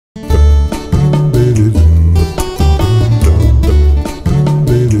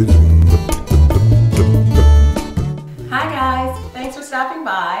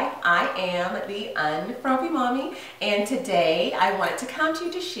and today I wanted to come to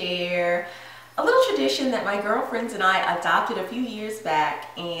you to share a little tradition that my girlfriends and I adopted a few years back,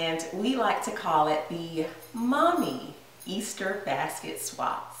 and we like to call it the Mommy Easter Basket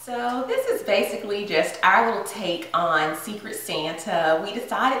Swap. So this is basically just our little take on Secret Santa. We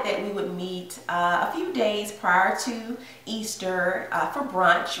decided that we would meet a few days prior to Easter for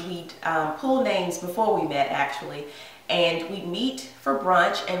brunch. We'd pull names before we met actually, and we'd meet for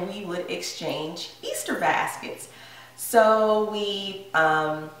brunch and we would exchange Easter baskets. So we,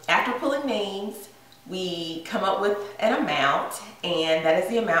 after pulling names, we come up with an amount, and that is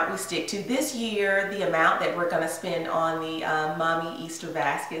the amount we stick to. This year, the amount that we're going to spend on the Mommy Easter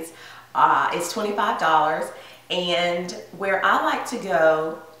baskets is $25. And where I like to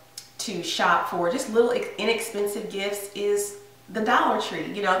go to shop for just little inexpensive gifts is the Dollar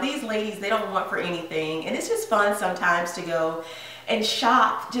Tree. You know, these ladies, they don't want for anything, and it's just fun sometimes to go and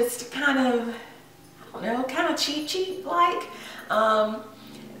shop just kind of, I don't know, kind of cheap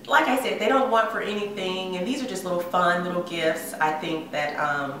like I said, they don't want for anything, and these are just little fun little gifts. I think that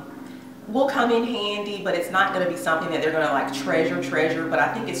will come in handy, but it's not going to be something that they're going to like treasure, but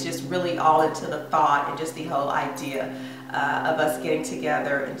I think it's just really all into the thought and just the whole idea of us getting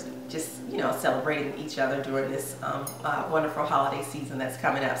together and just, you know, celebrating each other during this wonderful holiday season that's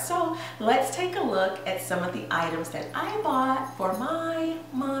coming up. So let's take a look at some of the items that I bought for my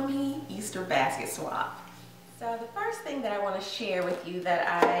Mommy Easter basket swap. So the first thing that I want to share with you that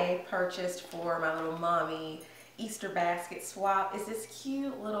I purchased for my little Mommy Easter basket swap is this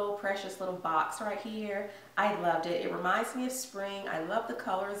cute little precious little box right here. I loved it. It reminds me of spring. I love the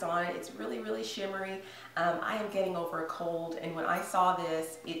colors on it. It's really shimmery. I am getting over a cold, and when I saw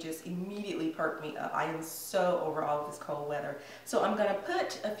this, it just immediately perked me up. I am so over all of this cold weather. So I'm going to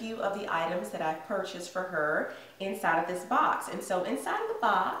put a few of the items that I've purchased for her inside of this box. And so inside of the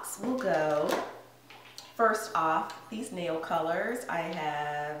box will go, first off, these nail colors. I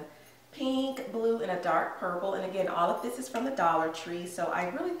have pink, blue, and a dark purple. And again, all of this is from the Dollar Tree, so I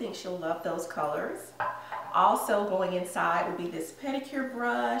really think she'll love those colors. Also going inside will be this pedicure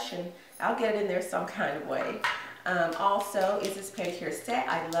brush, and I'll get it in there some kind of way. Also is this pedicure set.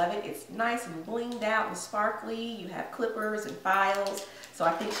 I love it. It's nice and blinged out and sparkly. You have clippers and files, so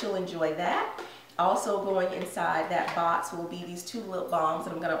I think she'll enjoy that. Also going inside that box will be these two lip balms,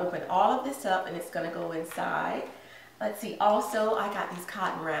 and I'm going to open all of this up and it's going to go inside. Let's see, also I got these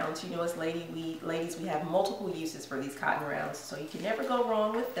cotton rounds. You know, as ladies, we have multiple uses for these cotton rounds, so you can never go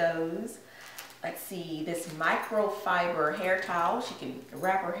wrong with those. Let's see, this microfiber hair towel. She can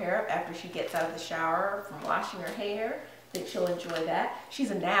wrap her hair up after she gets out of the shower from washing her hair. I think she'll enjoy that.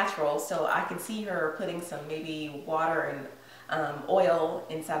 She's a natural, so I can see her putting some maybe water and oil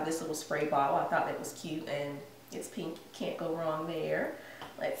inside this little spray bottle. I thought that was cute, and it's pink. Can't go wrong there.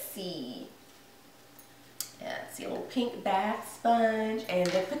 Let's see. Let's see, a little pink bath sponge. And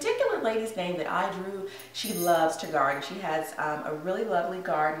the particular lady's name that I drew, she loves to garden. She has a really lovely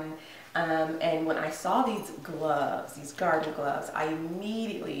garden. And when I saw these gloves, these garden gloves, I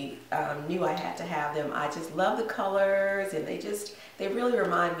immediately knew I had to have them. I just love the colors, and they really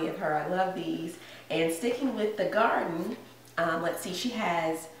remind me of her. I love these. And sticking with the garden, let's see, she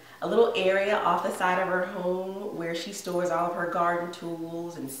has a little area off the side of her home where she stores all of her garden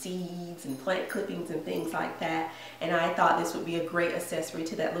tools and seeds and plant clippings and things like that. And I thought this would be a great accessory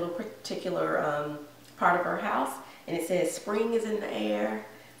to that little particular part of her house. And it says spring is in the air.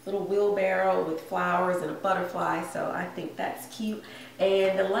 Little wheelbarrow with flowers and a butterfly, so I think that's cute.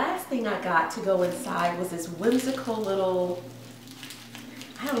 And the last thing I got to go inside was this whimsical little,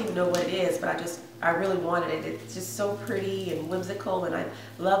 I don't even know what it is, but I really wanted it. It's just so pretty and whimsical, and I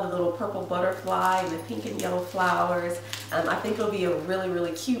love the little purple butterfly and the pink and yellow flowers. I think it'll be a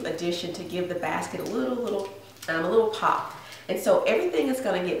really cute addition to give the basket a little pop. And so everything is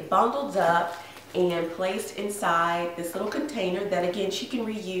going to get bundled up and placed inside this little container that, again, she can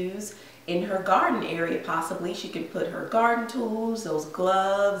reuse in her garden area. Possibly she can put her garden tools, those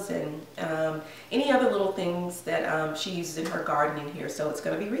gloves, and any other little things that she uses in her garden in here. So it's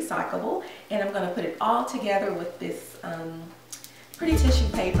going to be recyclable, and I'm going to put it all together with this pretty tissue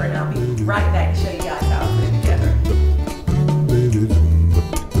paper, and I'll be right back to show you guys how I put it together.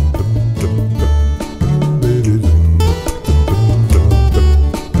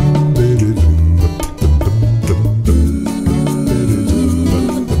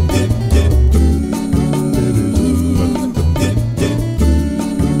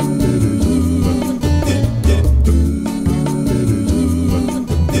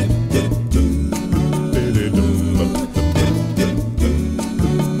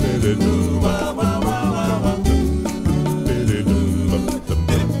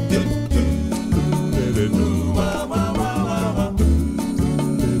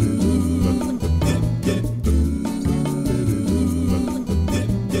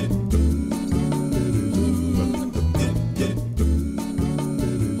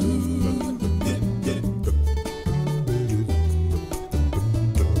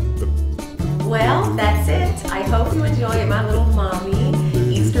 hope you enjoyed my little mommy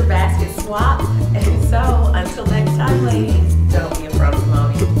Easter basket swap. And so until next time, ladies, don't